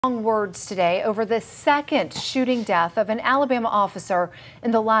Strong words today over the second shooting death of an Alabama officer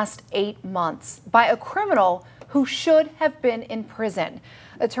in the last 8 months by a criminal who should have been in prison.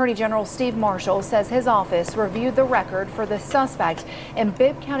 Attorney General Steve Marshall says his office reviewed the record for the suspect in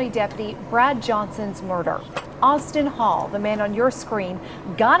Bibb County Deputy Brad Johnson's murder. Austin Hall, the man on your screen,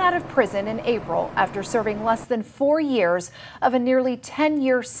 got out of prison in April after serving less than 4 years of a nearly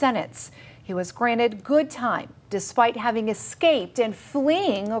 10-year sentence. He was granted good time despite having escaped and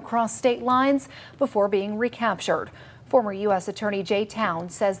fleeing across state lines before being recaptured. Former U.S. Attorney Jay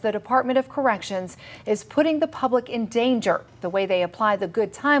Towns says the Department of Corrections is putting the public in danger the way they apply the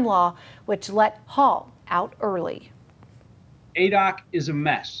good time law, which let Hall out early. ADOC is a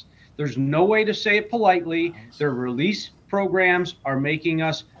mess. There's no way to say it politely. Their release programs are making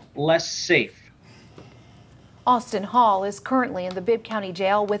us less safe. Austin Hall is currently in the Bibb County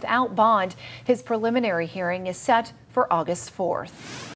Jail without bond. His preliminary hearing is set for August 4th.